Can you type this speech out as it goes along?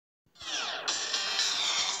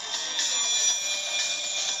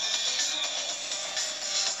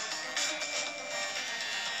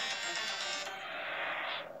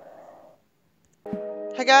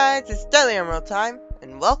Hi guys, it's Daily Emerald time,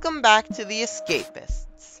 and welcome back to the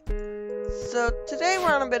Escapists. So today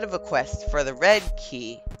we're on a bit of a quest for the red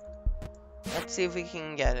key. Let's see if we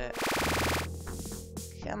can get it.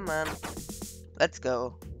 Come on. Let's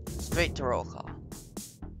go. Straight to roll call.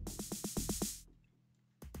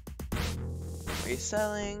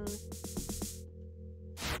 Reselling.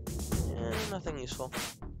 Nothing useful.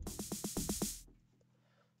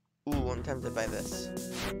 Ooh, I'm tempted by this,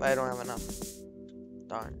 but I don't have enough.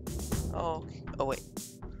 Darn. Oh, okay. Oh wait.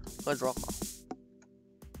 Let's roll call.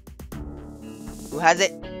 Who has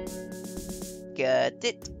it? Got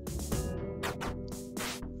it.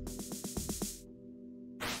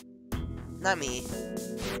 Not me.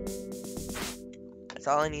 That's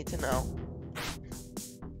all I need to know.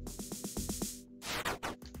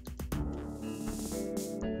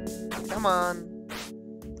 Come on.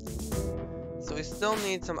 So we still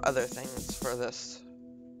need some other things for this.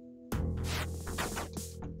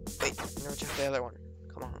 Wait, I never checked the other one.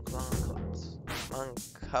 Come on, cups. Come on,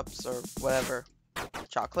 cups or whatever.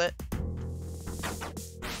 Chocolate.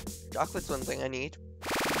 Chocolate's one thing I need.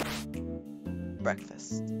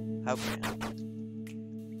 Breakfast. How grand.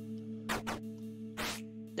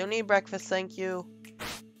 Don't need breakfast, thank you.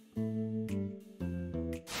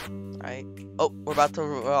 Alright. Oh, we're about to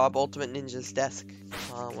rob Ultimate Ninja's desk.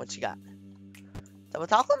 What you got? Double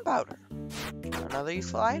talcum powder. Another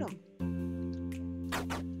useful item.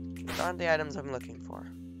 These aren't the items I'm looking for.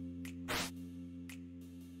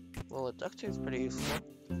 Well, the duct tape's pretty useful.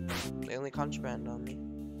 The only contraband on me.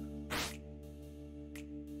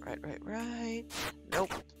 Right.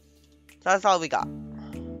 Nope. So that's all we got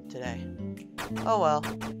today. Oh well.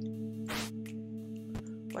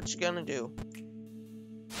 What you gonna do?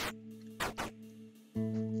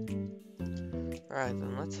 Alright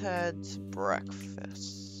then, let's head to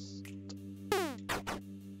breakfast.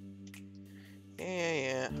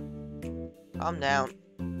 Yeah. Calm down.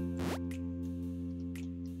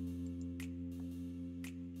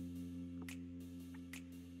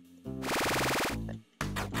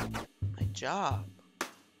 My job.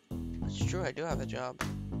 That's true, I do have a job.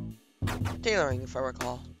 Tailoring, if I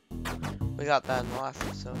recall. We got that in the last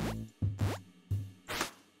episode.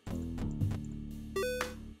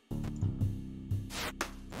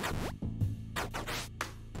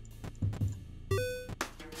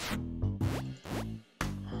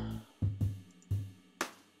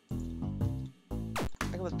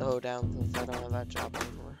 I can put the hoe down since I don't have that job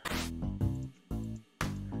anymore.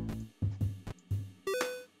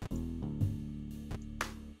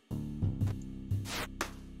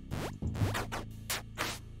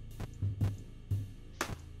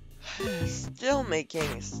 Still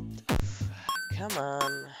making stuff. Come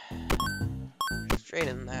on. Straight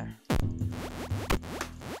in there.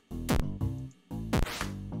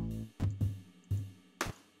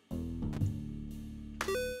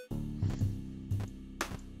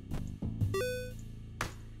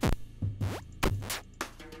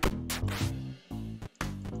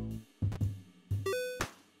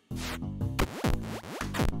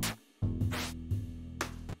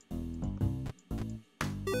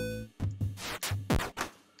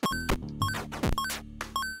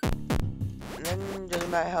 And then,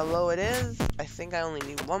 judging by how low it is, I think I only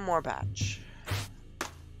need one more batch.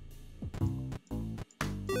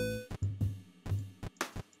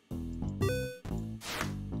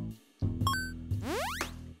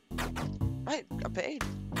 Right, got paid.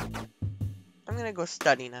 I'm gonna go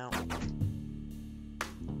study now.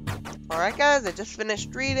 Alright guys, I just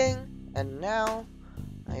finished reading, and now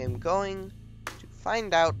I am going to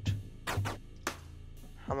find out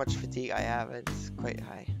how much fatigue I have. It's quite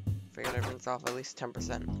high. Figured it rinse off at least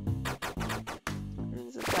 10%.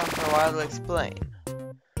 And sit down for a while to explain.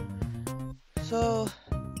 So,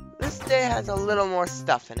 this day has a little more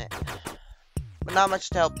stuff in it, but not much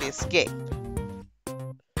to help the escape.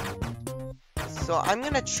 So I'm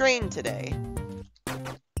gonna train today.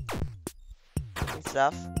 And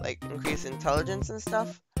stuff, like increase intelligence and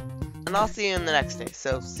stuff. And I'll see you in the next day,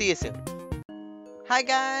 so see you soon. Hi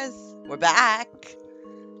guys, we're back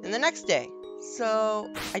in the next day. So,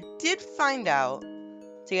 I did find out,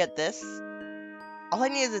 to get this, all I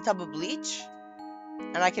need is a tub of bleach,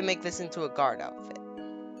 and I can make this into a guard outfit.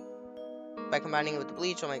 By combining it with the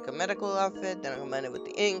bleach, I'll make a medical outfit, then I'll combine it with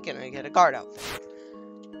the ink, and I get a guard outfit.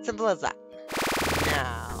 Simple as that.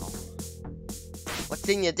 Now, what's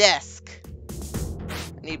in your desk?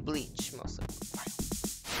 I need bleach, mostly.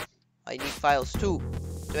 I need files too,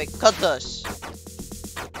 to make cutters.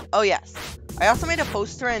 Oh yes. I also made a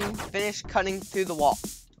poster and finished cutting through the wall.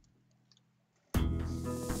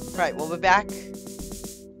 Right, we'll be back.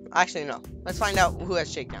 Actually, no. Let's find out who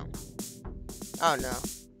has shakedown. Oh no.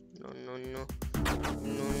 No.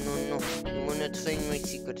 You will not find my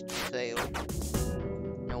secret trail.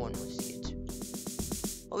 No one will see it.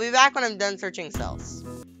 We'll be back when I'm done searching cells.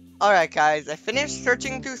 Alright guys, I finished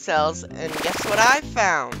searching through cells, and guess what I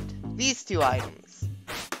found? These two items.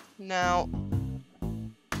 Now,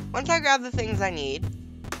 once I grab the things I need,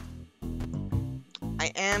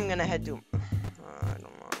 I am gonna head to... I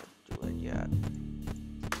don't want to do it yet.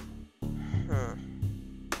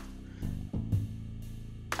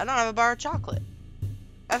 I don't have a bar of chocolate.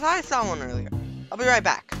 I thought I saw one earlier. I'll be right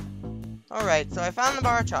back. Alright, so I found the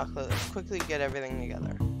bar of chocolate. Let's quickly get everything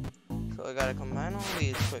together. So I gotta combine all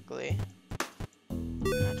these quickly. I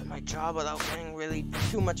do my job without getting really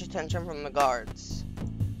too much attention from the guards.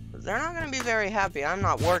 Because they're not gonna be very happy. I'm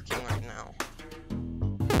not working right now.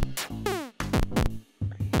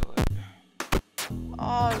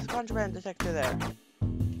 Oh, there's a contraband detector there.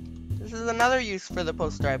 This is another use for the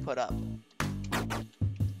poster I put up.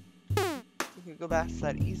 You can go past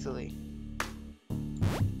that easily.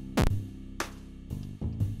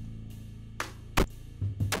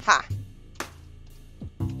 Ha!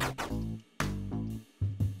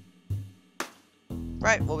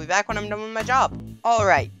 Right, we'll be back when I'm done with my job.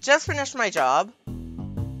 Alright, just finished my job.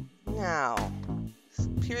 Now, this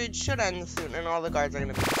period should end soon and all the guards are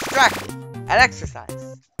going to be distracted at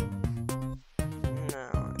exercise.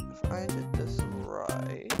 Now, if I did this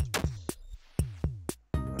right...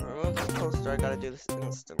 I'll remove this poster, I gotta do this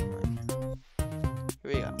instantly.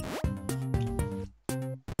 Here we go.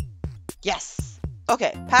 Yes!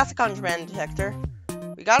 Okay, pass the contraband detector.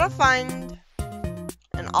 We gotta find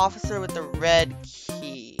an officer with the red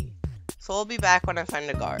key. So we'll be back when I find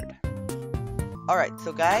a guard. Alright,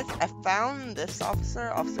 so guys, I found this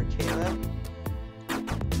officer, Officer Caleb.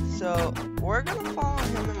 So we're gonna follow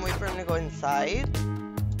him and wait for him to go inside.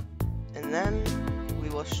 And then we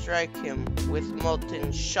will strike him with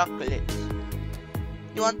molten chocolate.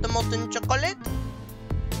 You want the molten chocolate?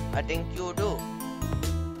 I think you do.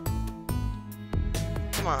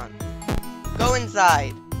 Come on. Go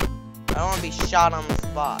inside. I don't want to be shot on the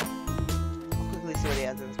spot. I'll quickly see what he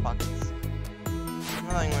has in his pockets.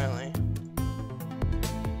 Nothing really.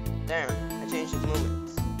 Damn, I changed his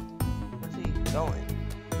movements. Where's he going?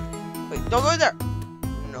 Wait, don't go there!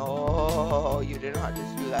 No, you did not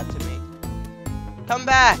just do that to me. Come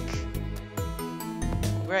back!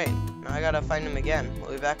 Great, now I gotta find him again.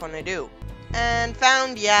 We'll be back when I do. And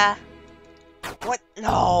found ya! What?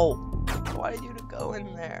 No! I wanted you to go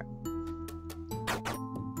in there.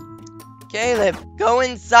 Caleb, go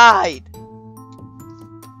inside!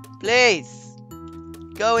 Please!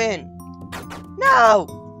 Go in.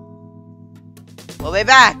 No! We'll be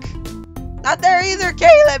back! Not there either,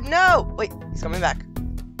 Caleb! No! Wait, he's coming back.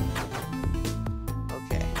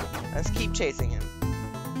 Okay, let's keep chasing him.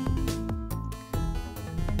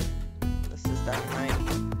 This is dynamite.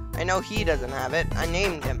 I know he doesn't have it. I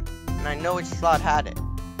named him, and I know which slot had it.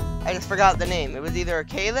 I just forgot the name. It was either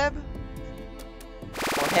Caleb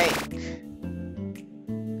or Hank.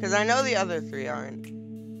 Because I know the other three aren't.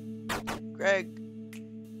 Greg.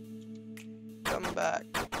 Come back.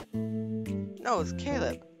 No, it's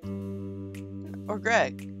Caleb. Or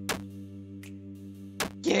Greg.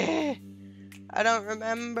 Yeah! I don't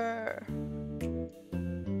remember.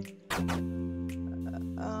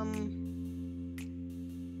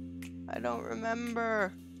 I don't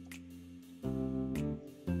remember.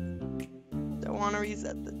 Don't want to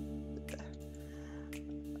reset the...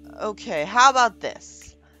 Okay, how about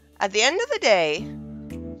this? At the end of the day,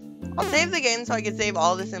 I'll save the game so I can save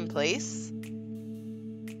all this in place.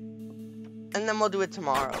 And then we'll do it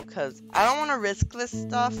tomorrow, because I don't want to risk this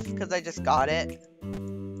stuff, because I just got it.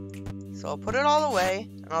 So I'll put it all away,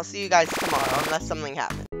 and I'll see you guys tomorrow, unless something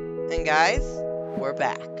happens. And guys, we're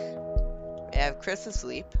back. We have Chris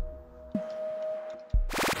asleep.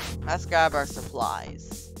 Let's grab our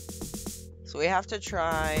supplies. So we have to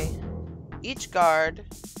try each guard,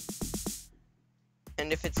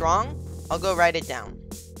 and if it's wrong, I'll go write it down.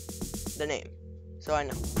 The name, so I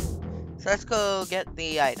know. So let's go get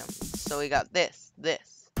the items. So we got this.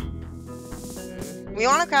 We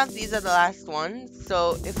want to craft these are the last ones.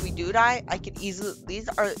 So if we do die, I can easily. These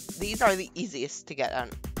are the easiest to get out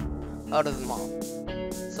of them all.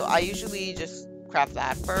 So I usually just craft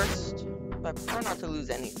that first, but I prefer not to lose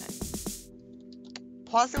anything.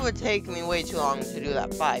 Plus, it would take me way too long to do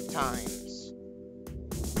that 5 times.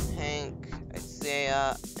 Hank,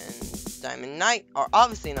 Isaiah, and Diamond Knight are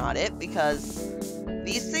obviously not it because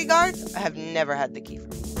these 3 guards I have never had the key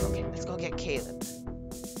from. Okay, let's go get Caleb.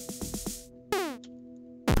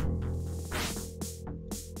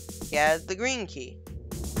 He has the green key.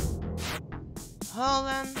 Well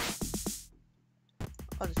then,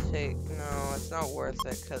 No, it's not worth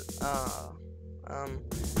it,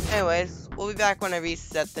 anyways, we'll be back when I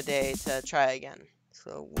reset the day to try again.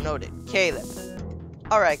 So, noted. Caleb.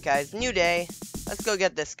 Alright, guys, new day. Let's go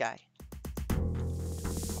get this guy.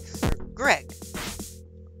 Officer Greg.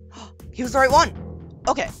 He was the right one!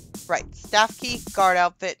 Okay, right. Staff key, guard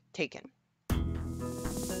outfit, taken.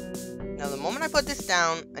 Now, the moment I put this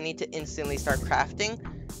down, I need to instantly start crafting.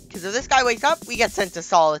 Because if this guy wakes up, we get sent to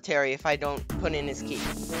solitary if I don't put in his key.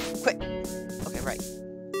 Quick. Okay, right.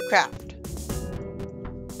 Craft.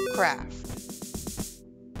 Craft.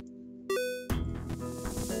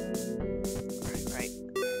 Right.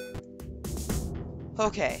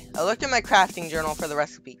 Okay, I looked at my crafting journal for the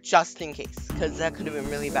recipe, just in case. Because that could have been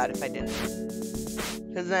really bad if I didn't.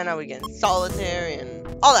 Because then I would get in solitary and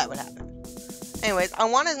all that would happen. Anyways, I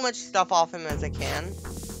want as much stuff off him as I can.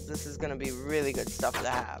 This is going to be really good stuff to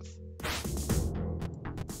have.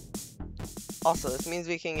 Also, this means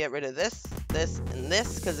we can get rid of this, and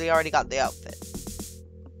this, because we already got the outfit.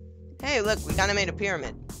 Hey, look, we kind of made a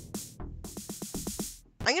pyramid.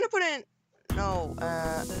 I'm going to put in,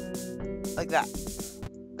 like that.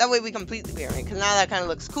 That way we complete the pyramid, because now that kind of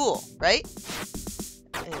looks cool, right?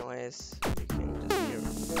 Anyways, we can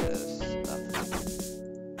just get rid of this stuff.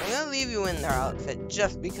 I'm going to leave you in their outfit,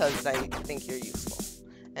 just because I think you're useful.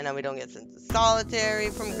 And now we don't get sent to solitary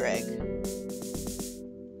from Greg.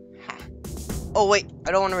 Ha. Oh, wait.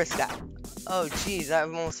 I don't want to risk that. Oh, jeez. I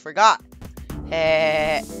almost forgot.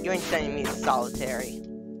 Hey, you ain't sending me to solitary.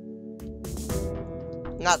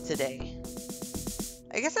 Not today.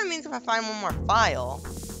 I guess that means if I find one more file.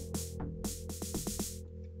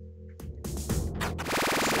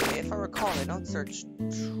 Actually, if I recall, they don't search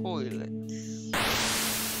toilets.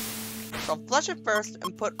 So I'll flush it first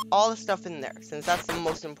and put all the stuff in there, since that's the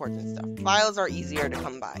most important stuff. Files are easier to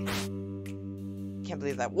come by. Can't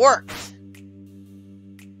believe that worked!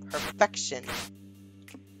 Perfection.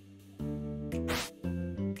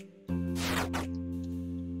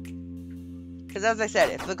 Because as I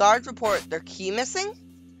said, if the guards report their key missing,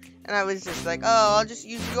 and I was just like, oh, I'll just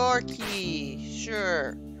use your key,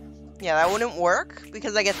 sure. Yeah, that wouldn't work,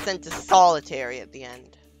 because I get sent to solitary at the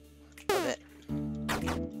end of it.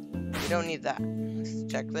 We don't need that. Let's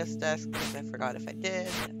check this desk, because I forgot if I did.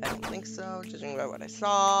 I don't think so, judging by what I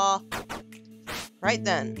saw. Right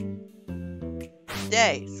then.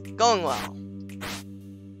 Day's going well.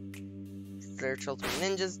 Search Ultimate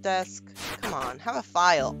Ninja's desk. Come on, have a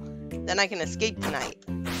file. Then I can escape tonight.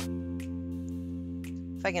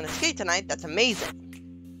 If I can escape tonight, that's amazing.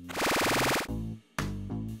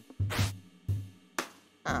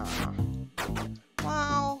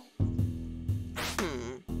 Well...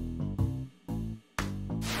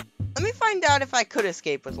 Let me find out if I could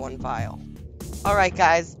escape with one file. Alright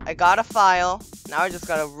guys, I got a file. Now I just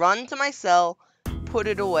gotta run to my cell, put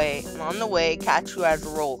it away, and on the way, catch you as a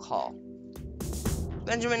roll call.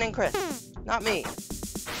 Benjamin and Chris, not me.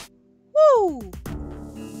 Woo!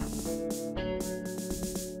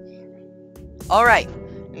 Alright,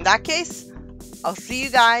 in that case, I'll see you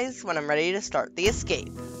guys when I'm ready to start the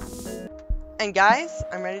escape. And guys,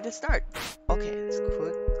 I'm ready to start. Okay, let's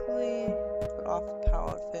quickly put off the POW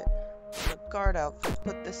outfit, the guard outfit,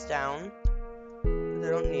 put this down. I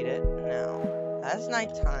don't need it now. That's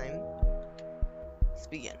nighttime. Let's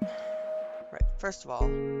begin. Right, first of all,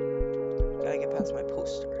 gotta get past my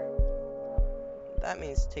poster. That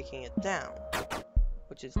means taking it down,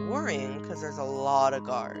 which is worrying because there's a lot of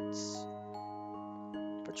guards.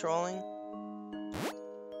 Patrolling.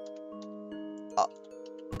 Oh,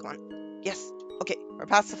 come on. Yes. Okay, we're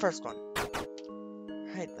past the first one.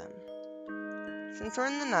 Right then. Since we're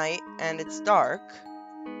in the night and it's dark.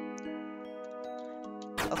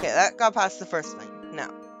 Okay, that got past the first thing.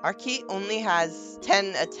 Now, our key only has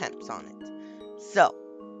 10 attempts on it. So.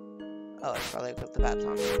 Oh, I probably equipped the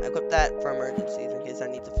baton. I equipped that for emergencies in case I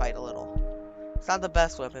need to fight a little. It's not the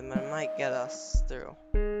best weapon, but it might get us through.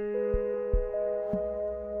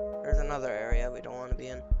 There's another area we don't want to be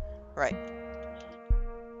in. Right.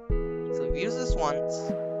 So we've used this once.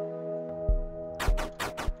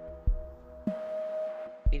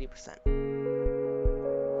 80%.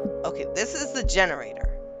 Okay, this is the generator.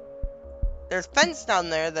 There's fence down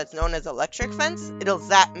there that's known as electric fence. It'll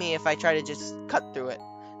zap me if I try to just cut through it.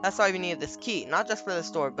 That's why we need this key. Not just for the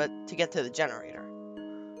store, but to get to the generator.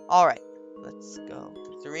 Alright, let's go.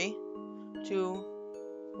 3, 2,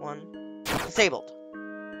 1. Disabled.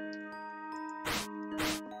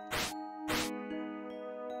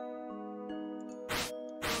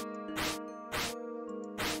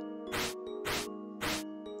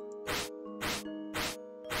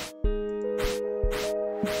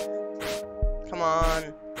 Come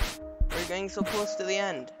on. We're getting so close to the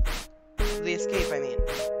end. of the escape, I mean.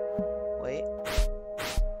 Wait.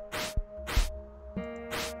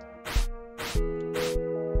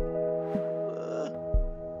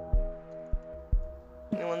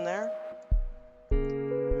 Anyone there?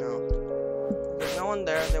 No. If there's no one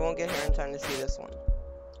there, they won't get here in time to see this one.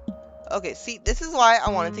 Okay, see, this is why I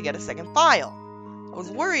wanted to get a second file. I was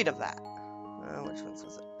worried of that. Which one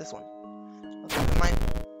was it? This one. Okay, it might...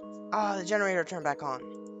 Ah, the generator turned back on.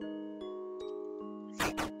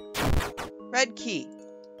 Red key.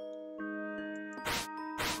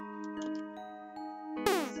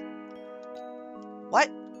 What?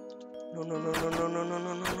 No, no, no, no, no, no, no,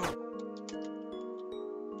 no, no, no.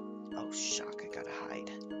 Oh, shock, I gotta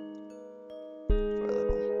hide. For a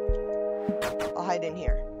little. I'll hide in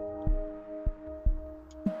here.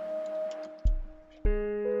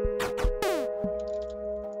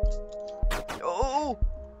 Oh!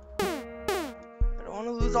 I don't want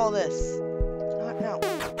to lose all this. Not now.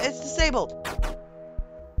 It's disabled.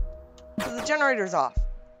 Because the generator's off.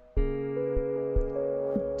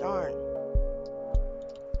 Darn.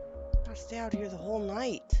 I'll stay out here the whole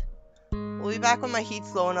night. We'll be back when my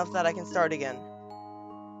heat's low enough that I can start again.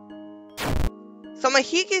 So my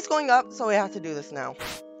heat keeps going up, so we have to do this now.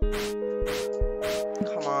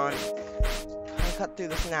 Come on. I'll cut through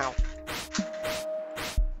this now.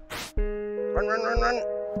 Run, run, run, run.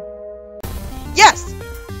 Yes!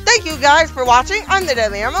 Thank you guys for watching. I'm the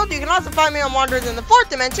Deadly Emerald. You can also find me on Wanderers in the 4th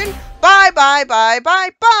Dimension. Bye, bye, bye, bye,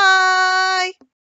 bye!